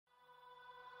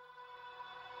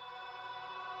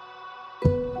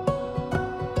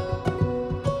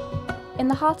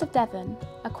the heart of Devon,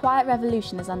 a quiet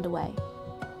revolution is underway.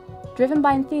 Driven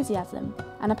by enthusiasm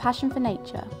and a passion for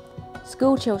nature,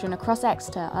 school children across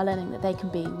Exeter are learning that they can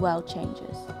be world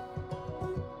changers.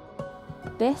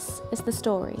 This is the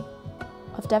story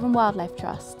of Devon Wildlife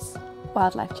Trust's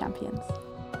Wildlife Champions.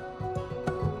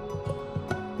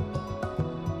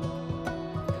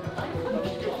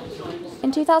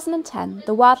 In 2010,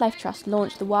 the Wildlife Trust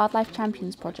launched the Wildlife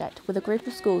Champions project with a group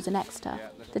of schools in Exeter,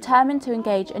 determined to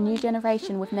engage a new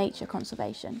generation with nature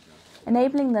conservation,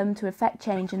 enabling them to effect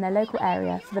change in their local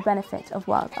area for the benefit of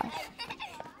wildlife.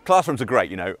 Classrooms are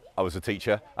great, you know, I was a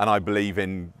teacher and I believe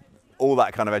in all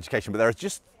that kind of education, but there are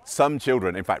just some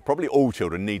children, in fact probably all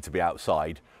children, need to be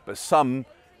outside, but some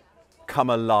come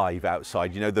alive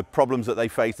outside. You know, the problems that they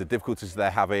face, the difficulties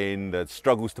they're having, the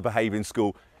struggles to behave in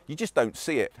school, you just don't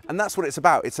see it. And that's what it's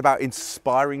about. It's about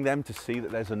inspiring them to see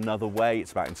that there's another way.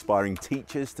 It's about inspiring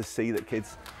teachers to see that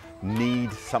kids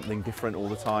need something different all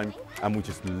the time. And we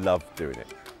just love doing it.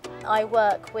 I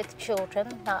work with children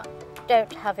that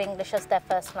don't have English as their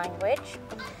first language,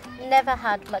 never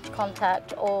had much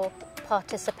contact or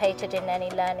participated in any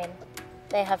learning.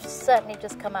 They have certainly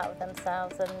just come out of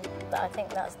themselves, and I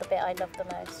think that's the bit I love the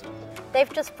most. They've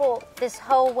just brought this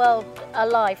whole world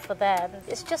alive for them.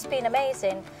 It's just been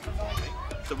amazing.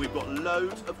 So we've got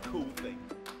loads of cool things.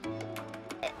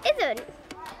 It isn't.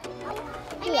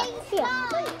 Yeah.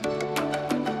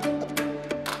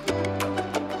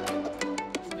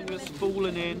 It's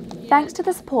falling in. Thanks to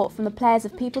the support from the players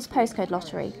of People's Postcode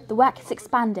lottery, the work has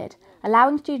expanded,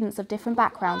 allowing students of different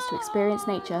backgrounds to experience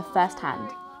nature firsthand.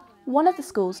 One of the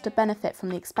schools to benefit from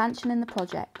the expansion in the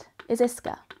project is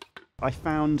Exeter. I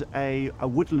found a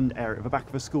woodland area at the back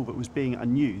of a school that was being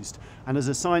unused, and as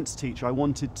a science teacher I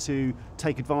wanted to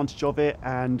take advantage of it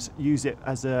and use it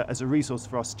as a resource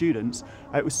for our students.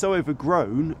 It was so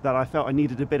overgrown that I felt I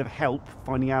needed a bit of help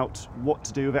finding out what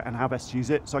to do with it and how best to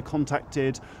use it, so I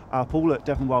contacted Paul at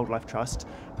Devon Wildlife Trust,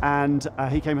 and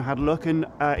he came and had a look and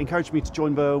encouraged me to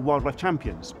join the Wildlife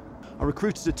Champions. I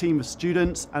recruited a team of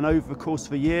students, and over the course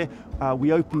of a year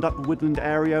we opened up the woodland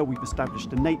area, we've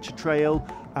established a nature trail,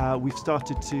 we've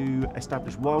started to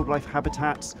establish wildlife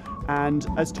habitats, and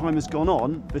as time has gone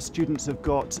on the students have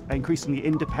got increasingly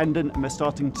independent and they're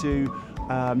starting to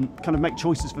kind of make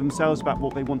choices for themselves about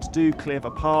what they want to do, clear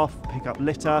the path, pick up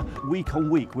litter. Week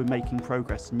on week we're making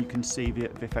progress, and you can see the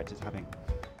effect it's having.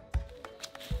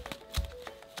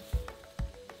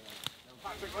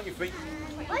 On your feet.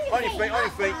 On your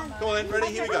feet. Come on then, ready?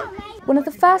 Here we go. One of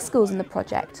the first schools in the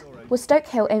project was Stoke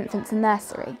Hill Infants and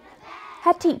Nursery.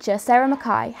 Head teacher Sarah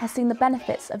Mackay has seen the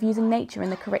benefits of using nature in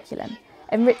the curriculum,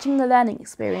 enriching the learning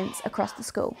experience across the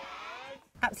school.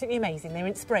 Absolutely amazing. They're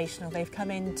inspirational. They've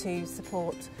come in to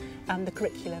support the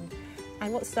curriculum.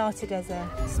 And what started as a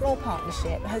small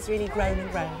partnership has really grown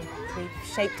and grown. We've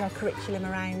shaped our curriculum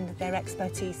around their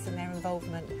expertise and their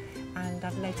involvement, and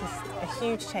I've noticed a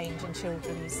huge change in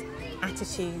children's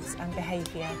attitudes and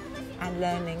behaviour and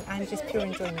learning and just pure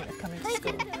enjoyment of coming to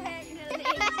school.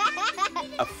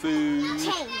 A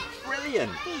food.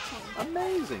 Brilliant.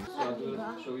 Amazing.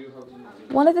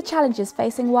 One of the challenges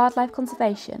facing wildlife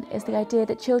conservation is the idea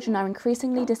that children are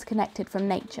increasingly disconnected from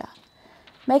nature.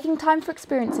 Making time for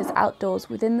experiences outdoors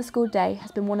within the school day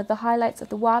has been one of the highlights of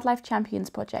the Wildlife Champions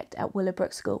project at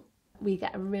Willowbrook School. We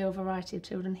get a real variety of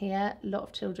children here, a lot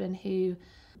of children who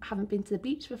haven't been to the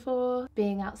beach before,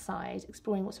 being outside,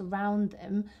 exploring what's around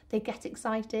them, they get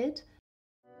excited.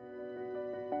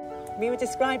 We were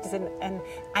described as an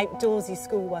outdoorsy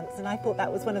school once, and I thought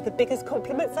that was one of the biggest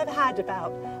compliments I've had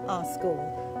about our school,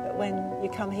 that when you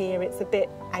come here it's a bit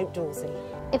outdoorsy.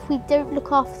 If we don't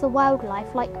look after the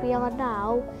wildlife like we are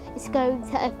now, it's going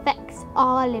to affect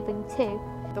our living too.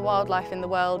 The wildlife in the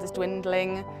world is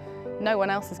dwindling. No one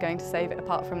else is going to save it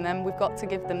apart from them. We've got to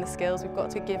give them the skills, we've got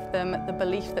to give them the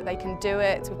belief that they can do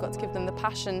it, we've got to give them the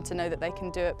passion to know that they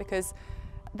can do it, because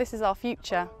this is our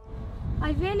future.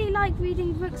 I really like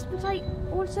reading books, but I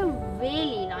also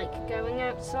really like going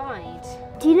outside.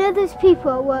 Do you know those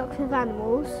people that work with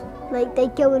animals? Like they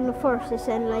go in the forests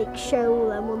and like show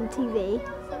them on TV?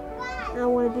 I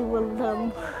want to be one of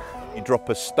them. You drop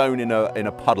a stone in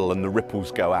a puddle and the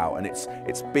ripples go out, and it's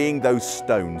being those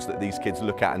stones that these kids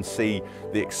look at and see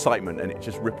the excitement, and it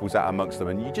just ripples out amongst them,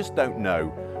 and you just don't know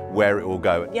where it will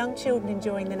go. Young children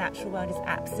enjoying the natural world is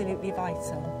absolutely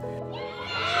vital.